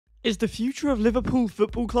Is the future of Liverpool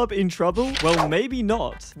Football Club in trouble? Well, maybe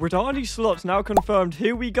not. With Arne Slot now confirmed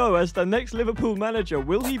here we go as the next Liverpool manager,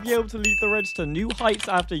 will he be able to lead the Reds to new heights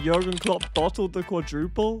after Jurgen Klopp bottled the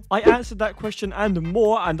quadruple? I answered that question and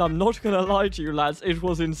more, and I'm not gonna lie to you lads, it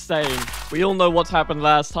was insane. We all know what happened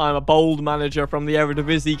last time. A bold manager from the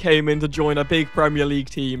Eredivisie came in to join a big Premier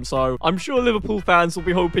League team, so I'm sure Liverpool fans will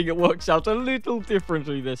be hoping it works out a little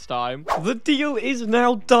differently this time. The deal is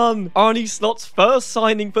now done. Arne Slot's first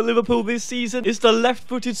signing for Liverpool this season is the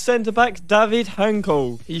left-footed centre-back David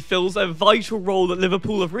Kamiko. He fills a vital role that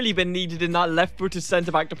Liverpool have really been needed in that left-footed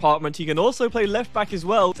centre-back department. He can also play left-back as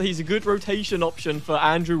well, so he's a good rotation option for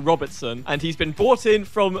Andrew Robertson. And he's been brought in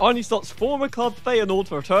from Arne Slot's former club Feyenoord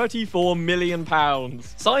for £34 million.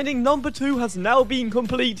 Signing number 2 has now been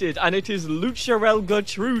completed, and it is Lucharel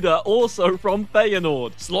Gertruda, also from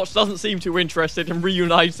Feyenoord. Slot doesn't seem too interested in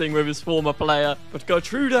reuniting with his former player, but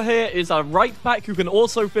Gertruda here is a right-back who can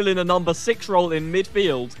also fill in a number 6 role in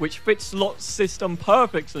midfield, which fits Slot's system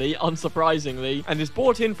perfectly, unsurprisingly, and is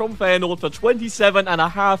brought in from Feyenoord for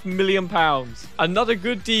 £27.5 million. Another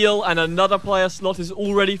good deal, and another player Slot is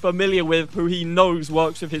already familiar with, who he knows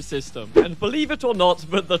works with his system. And believe it or not,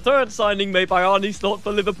 but the third signing made by Arne Slot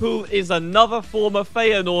for Liverpool is another former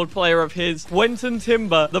Feyenoord player of his, Quentin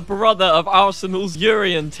Timber, the brother of Arsenal's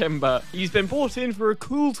Jurgen Timber. He's been brought in for a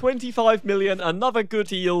cool £25 million, another good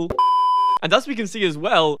deal. And as we can see as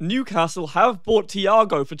well, Newcastle have bought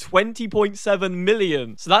Thiago for £20.7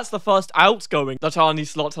 million. So that's the first outgoing that Arne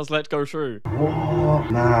Slot has let go through. What?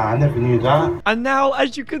 Nah, I never knew that. And now,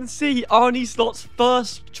 as you can see, Arne Slot's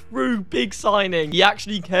first true big signing. He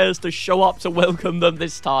actually cares to show up to welcome them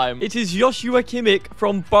this time. It is Joshua Kimmich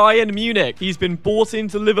from Bayern Munich. He's been bought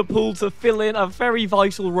into Liverpool to fill in a very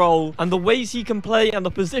vital role. And the ways he can play and the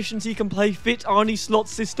positions he can play fit Arne Slot's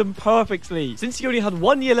system perfectly. Since he only had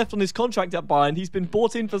 1 year left on his contract at Bayern, he's been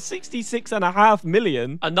bought in for £66.5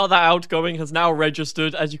 million. Another outgoing has now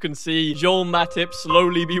registered. As you can see, Joel Matip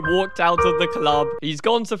slowly be walked out of the club. He's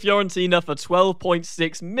gone to Fiorentina for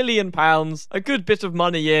 £12.6 million. A good bit of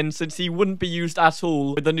money in, since he wouldn't be used at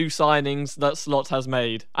all with the new signings that Slot has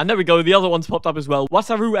made. And there we go, the other one's popped up as well.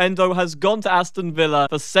 Wataru Endo has gone to Aston Villa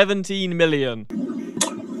for £17 million.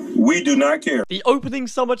 We do not care. The opening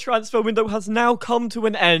summer transfer window has now come to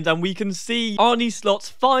an end, and we can see Arne Slot's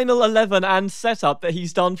final 11 and setup that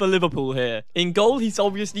he's done for Liverpool here. In goal, he's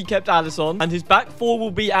obviously kept Alisson, and his back four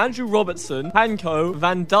will be Andrew Robertson, Panko,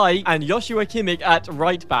 Van Dijk, and Joshua Kimmich at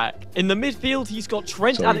right back. In the midfield, he's got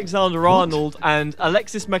Trent Alexander-Arnold and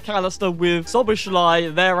Alexis McAllister with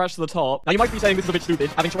Szoboszlai there at the top. Now, you might be saying this is a bit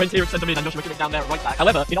stupid, having Trent here at centre mid and Joshua Kimmich down there at right back.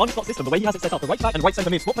 However, in Arne Slot's system, the way he has it set up, the right back and right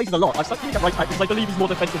centre mid swap places a lot. I've stuck Kimmich at right back because I believe he's more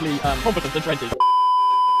defensively competent than Trent is.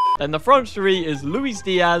 Then the front three is Luis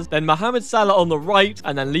Diaz, then Mohamed Salah on the right,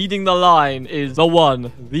 and then leading the line is the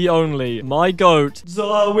one, the only, my GOAT,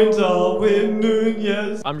 Darwin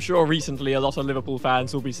Núñez. I'm sure recently a lot of Liverpool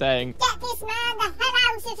fans will be saying, "Get this man the hell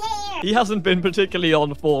out of here!" He hasn't been particularly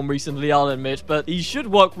on form recently, I'll admit, but he should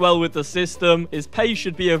work well with the system. His pace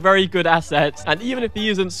should be a very good asset, and even if he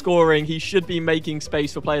isn't scoring, he should be making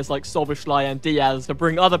space for players like Szoboszlai and Diaz to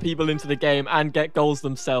bring other people into the game and get goals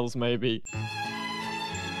themselves, maybe.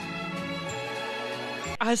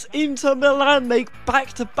 As Inter Milan make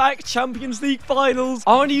back-to-back Champions League finals,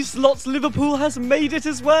 Arne Slot's Liverpool has made it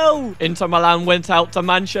as well. Inter Milan went out to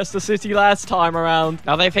Manchester City last time around.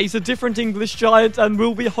 Now they face a different English giant and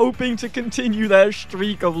will be hoping to continue their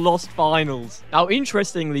streak of lost finals. Now,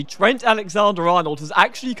 interestingly, Trent Alexander-Arnold has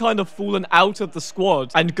actually kind of fallen out of the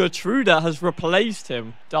squad, and Gertruda has replaced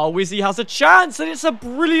him. Darwizi has a chance, and it's a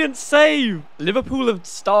brilliant save. Liverpool have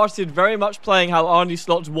started very much playing how Arne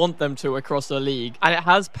Slot want them to across the league, and it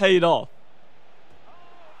has paid off.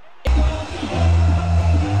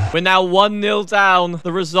 We're now 1-0 down.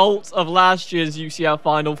 The result of last year's UCL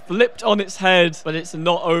final flipped on its head, but it's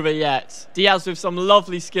not over yet. Diaz with some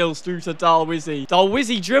lovely skills through to Darwizi.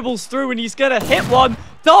 Darwizi dribbles through and he's gonna hit one.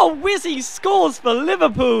 Darwizi scores for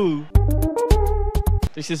Liverpool.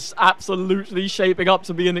 This is absolutely shaping up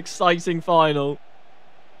to be an exciting final.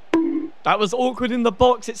 That was awkward in the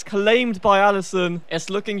box. It's claimed by Alisson.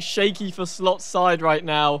 It's looking shaky for Slot's side right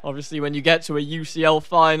now. Obviously, when you get to a UCL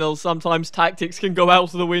final, sometimes tactics can go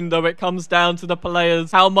out of the window. It comes down to the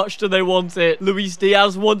players. How much do they want it? Luis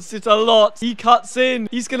Diaz wants it a lot. He cuts in.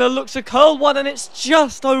 He's going to look to curl one, and it's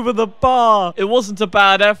just over the bar. It wasn't a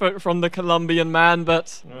bad effort from the Colombian man,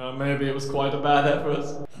 but maybe it was quite a bad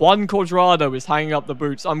effort. Juan Cuadrado is hanging up the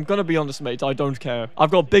boots. I'm going to be honest, mate. I don't care.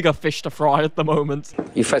 I've got bigger fish to fry at the moment.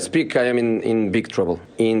 If I speak, I am in big trouble.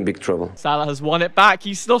 In big trouble. Salah has won it back.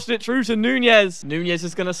 He slotted it through to Nunez. Nunez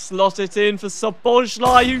is going to slot it in for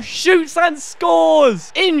Szoboszlai, who shoots and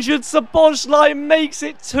scores. Injured Szoboszlai makes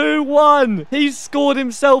it 2-1. He's scored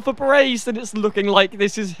himself a brace, and it's looking like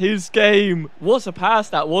this is his game. What a pass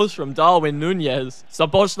that was from Darwin Nunez.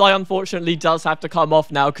 Szoboszlai, unfortunately, does have to come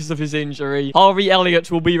off now because of his injury. Harvey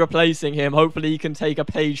Elliott will be replacing him. Hopefully, he can take a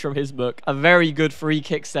page from his book. A very good free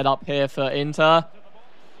kick set up here for Inter.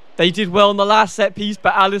 They did well in the last set piece,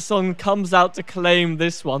 but Alisson comes out to claim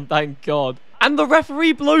this one, thank God. And the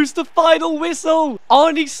referee blows the final whistle.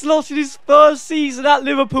 Arne Slot in his first season at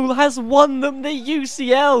Liverpool has won them the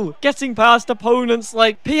UCL, getting past opponents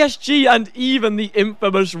like PSG and even the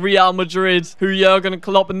infamous Real Madrid, who Jurgen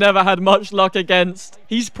Klopp never had much luck against.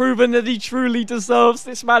 He's proven that he truly deserves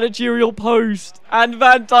this managerial post. And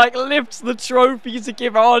Van Dijk lifts the trophy to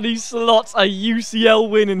give Arne Slot a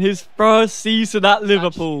UCL win in his first season at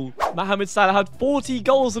Liverpool. Mohamed Salah had 40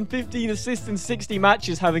 goals and 15 assists in 60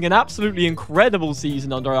 matches, having an absolutely incredible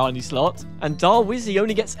season under Arne Slot. And Darwizzi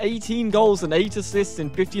only gets 18 goals and 8 assists in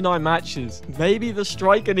 59 matches. Maybe the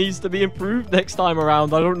striker needs to be improved next time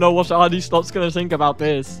around. I don't know what Arne Slot's going to think about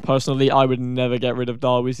this. Personally, I would never get rid of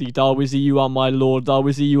Darwizzi. Darwizzi, you are my lord.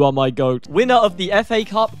 Darwizzi, you are my goat. Winner of the FA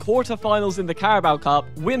Cup, quarterfinals in the Carabao Cup,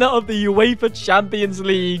 winner of the UEFA Champions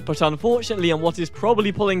League. But unfortunately, and what is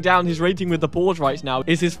probably pulling down his rating with the board right now,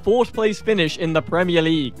 is his 4th place finish in the Premier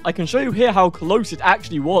League. I can show you here how close it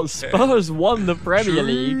actually was. Spurs won the Premier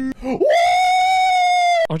League.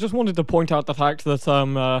 I just wanted to point out the fact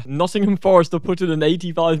that Nottingham Forest have put in an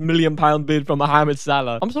 £85 million bid for Mohamed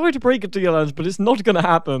Salah. I'm sorry to break it to you lads, but it's not going to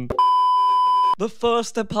happen. The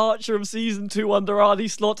first departure of Season 2 under Arne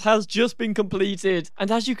Slot has just been completed. And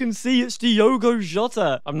as you can see, it's Diogo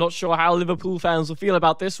Jota. I'm not sure how Liverpool fans will feel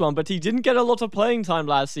about this one, but he didn't get a lot of playing time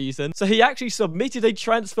last season. So he actually submitted a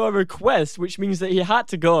transfer request, which means that he had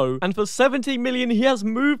to go. And for 70 million, he has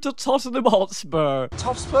moved to Tottenham Hotspur.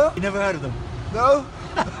 Hotspur? You never heard of them? No?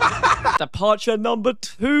 Departure number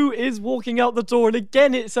 2 is walking out the door, and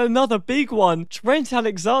again it's another big one. Trent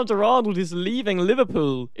Alexander-Arnold is leaving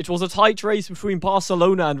Liverpool. It was a tight race between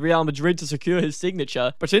Barcelona and Real Madrid to secure his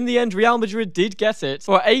signature, but in the end Real Madrid did get it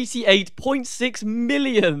for 88.6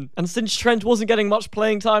 million. And since Trent wasn't getting much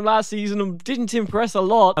playing time last season and didn't impress a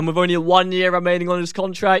lot, and with only 1 year remaining on his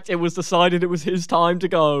contract, it was decided it was his time to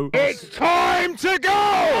go. It's time to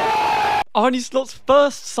go! Arne Slot's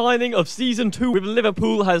first signing of Season 2 with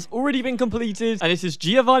Liverpool has already been completed, and it is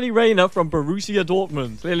Giovanni Reina from Borussia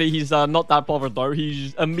Dortmund. Clearly, he's not that bothered, though.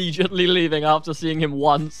 He's immediately leaving after seeing him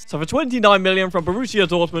once. So for 29 million from Borussia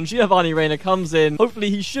Dortmund, Giovanni Reina comes in. Hopefully,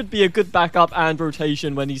 he should be a good backup and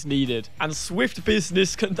rotation when he's needed. And swift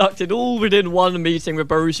business conducted all within one meeting with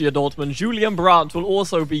Borussia Dortmund. Julian Brandt will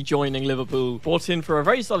also be joining Liverpool. Brought in for a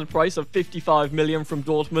very solid price of 55 million from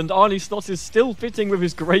Dortmund, Arne Slot is still fitting with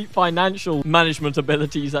his great financial management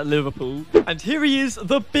abilities at Liverpool. And here he is,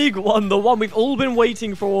 the big one, the one we've all been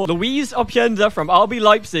waiting for. Luis Opienda from RB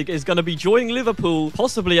Leipzig is going to be joining Liverpool,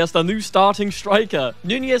 possibly as the new starting striker.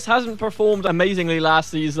 Nunez hasn't performed amazingly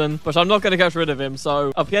last season, but I'm not going to get rid of him,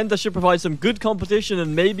 so Opienda should provide some good competition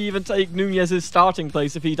and maybe even take Nunez's starting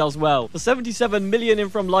place if he does well. For 77 million in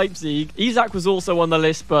from Leipzig, Isak was also on the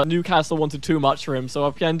list, but Newcastle wanted too much for him,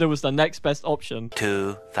 so Opienda was the next best option.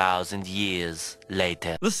 2,000 years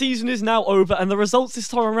later. The season is now over, and the results this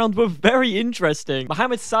time around were very interesting.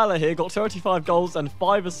 Mohamed Salah here got 35 goals and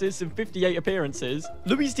 5 assists in 58 appearances.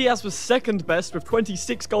 Luis Diaz was second best with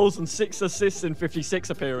 26 goals and 6 assists in 56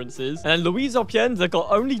 appearances. And Luis Opienda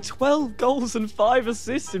got only 12 goals and 5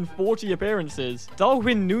 assists in 40 appearances.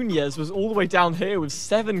 Darwin Nunez was all the way down here with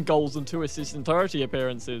 7 goals and 2 assists in 30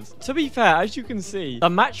 appearances. To be fair, as you can see, the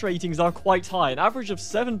match ratings are quite high. An average of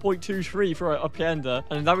 7.23 for Opienda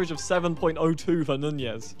and an average of 7.02 for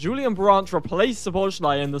Nunez. Julian Brandt replaced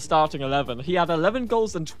Szoboszlai in the starting 11. He had 11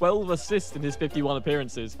 goals and 12 assists in his 51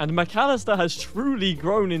 appearances. And McAllister has truly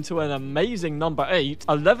grown into an amazing number 8.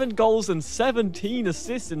 11 goals and 17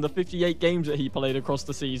 assists in the 58 games that he played across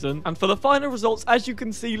the season. And for the final results, as you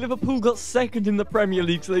can see, Liverpool got second in the Premier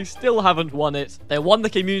League, so they still haven't won it. They won the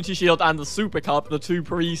Community Shield and the Super Cup, the 2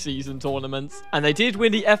 pre-season tournaments. And they did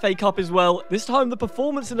win the FA Cup as well. This time, the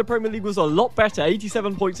performance in the Premier League was a lot better,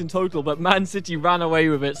 87 points in total, but Man City ran away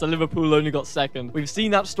with it, so Liverpool only got second. We've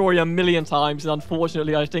seen that story a million times, and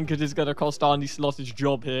unfortunately, I think it is going to cost Arne Slot his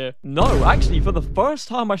job here. No, actually, for the first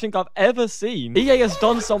time I think I've ever seen, EA has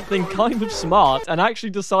done something kind of smart and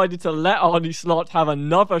actually decided to let Arne Slot have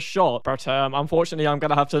another shot. But unfortunately, I'm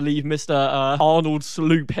going to have to leave Mr. Arnold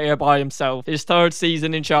Sloop here by himself. His 3rd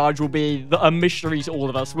season in charge will be a mystery to all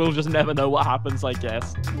of us. We'll just never know what happens, I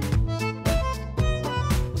guess.